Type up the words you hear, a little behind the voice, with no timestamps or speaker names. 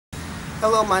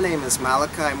Hello, my name is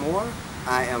Malachi Moore.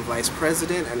 I am Vice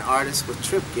President and Artist with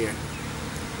TripGear.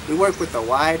 We work with a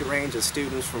wide range of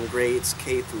students from grades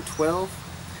K through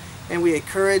 12, and we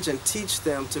encourage and teach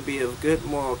them to be of good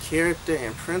moral character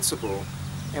and principle,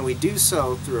 and we do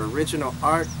so through original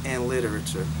art and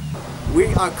literature. We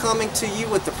are coming to you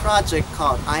with a project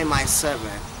called IMICE 7.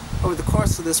 Over the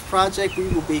course of this project, we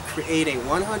will be creating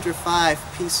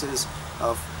 105 pieces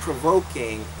of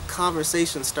provoking,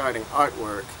 conversation-starting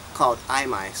artwork called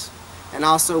IMICE. And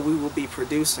also we will be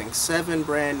producing 7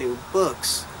 brand new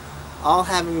books, all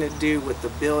having to do with the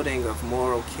building of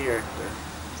moral character.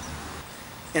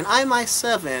 In IMICE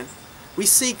 7, we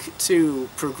seek to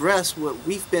progress what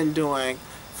we've been doing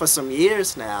for some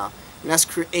years now, and that's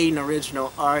creating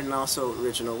original art and also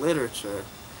original literature.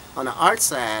 On the art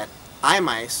side,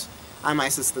 IMICE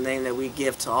is the name that we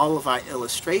give to all of our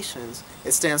illustrations.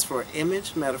 It stands for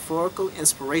Image, Metaphorical,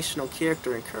 Inspirational,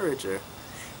 Character, Encourager.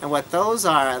 And what those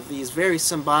are these very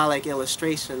symbolic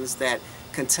illustrations that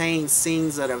contain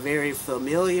scenes that are very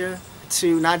familiar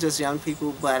to not just young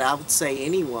people, but I would say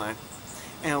anyone.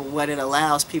 And what it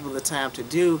allows people the time to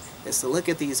do is to look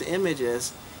at these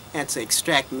images and to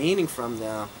extract meaning from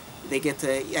them. They get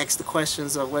to ask the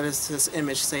questions of, what does this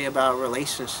image say about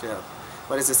relationship?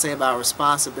 What does it say about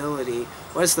responsibility?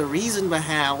 What is the reason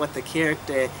behind what the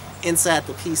character inside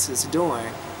the piece is doing?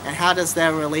 And how does that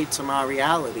relate to my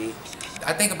reality?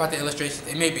 I think about the illustrations,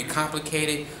 it may be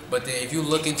complicated, but then if you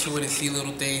look into it and see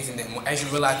little things, and then as you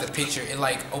realize the picture, it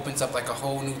like opens up like a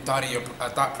whole new thought of your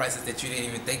thought process that you didn't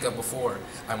even think of before.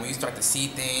 When you start to see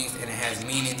things and it has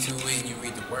meaning to it, and you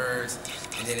read the words,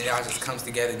 and then it all just comes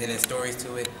together, and then there's stories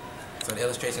to it. So the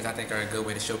illustrations, I think, are a good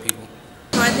way to show people.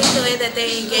 I think the way that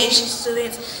they engage the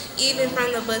students, even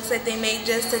from the books that they make,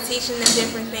 just to teaching them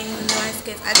different things and doing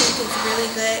skits, I think it's really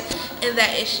good, and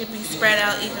that it should be spread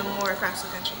out even more across the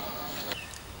country.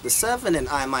 The 7 in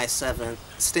IMICE 7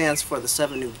 stands for the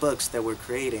 7 new books that we're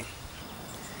creating.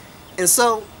 And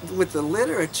so with the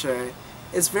literature,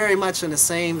 it's very much in the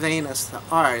same vein as the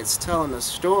art. It's telling a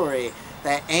story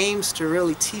that aims to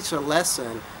really teach a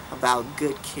lesson about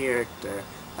good character,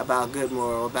 about good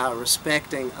moral, about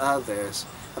respecting others,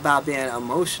 about being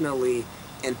emotionally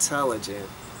intelligent.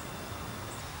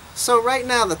 So right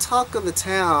now the talk of the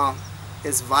town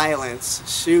is violence,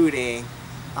 shooting,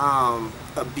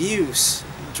 abuse,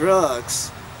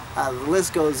 drugs, the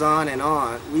list goes on and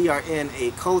on. We are in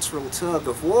a cultural tug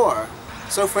of war.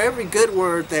 So for every good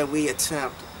word that we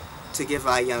attempt to give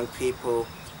our young people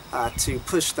to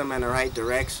push them in the right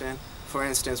direction, for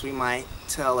instance, we might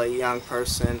tell a young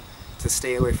person to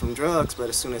stay away from drugs, but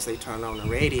as soon as they turn on the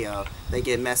radio, they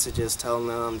get messages telling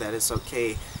them that it's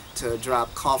okay to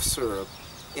drop cough syrup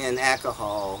in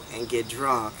alcohol and get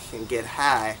drunk and get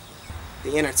high.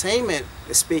 The entertainment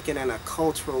is speaking in a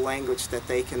cultural language that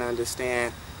they can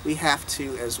understand. We have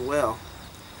to as well.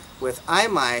 With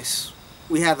IMICE,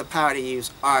 we have the power to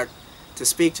use art to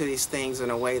speak to these things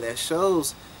in a way that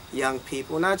shows young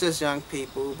people, not just young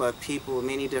people, but people of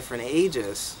many different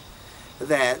ages,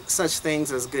 that such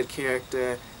things as good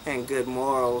character and good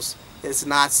morals is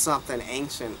not something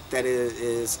ancient, that it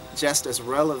is just as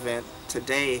relevant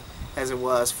today as it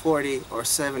was 40 or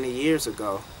 70 years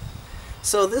ago.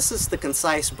 So this is the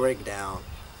concise breakdown.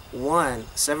 1,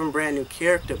 7 brand new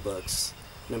character books.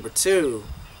 Number 2,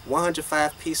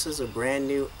 105 pieces of brand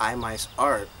new IMICE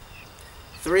art.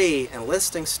 3,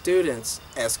 enlisting students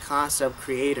as concept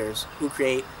creators who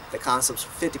create the concepts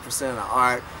for 50% of the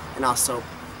art and also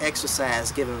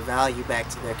exercise giving value back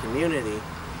to their community.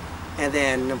 And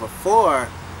then number 4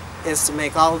 is to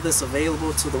make all of this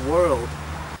available to the world.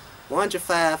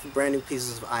 105 brand new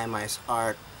pieces of IMICE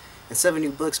art and 7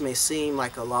 new books may seem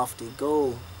like a lofty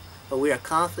goal, but we are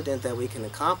confident that we can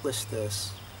accomplish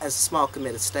this. As a small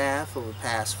committed staff, over the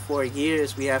past 4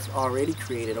 years, we have already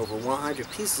created over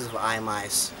 100 pieces of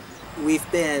IMICE.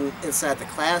 We've been inside the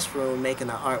classroom making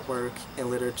the artwork and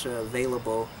literature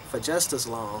available for just as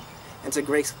long, and to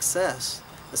great success.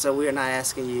 And so we are not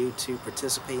asking you to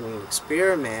participate in an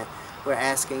experiment, we're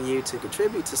asking you to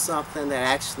contribute to something that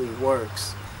actually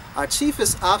works. Our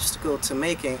chiefest obstacle to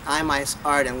making IMICE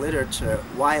art and literature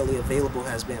widely available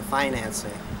has been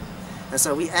financing. And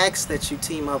so we ask that you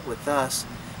team up with us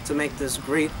to make this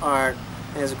great art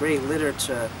and this great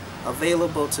literature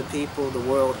available to people the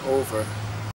world over.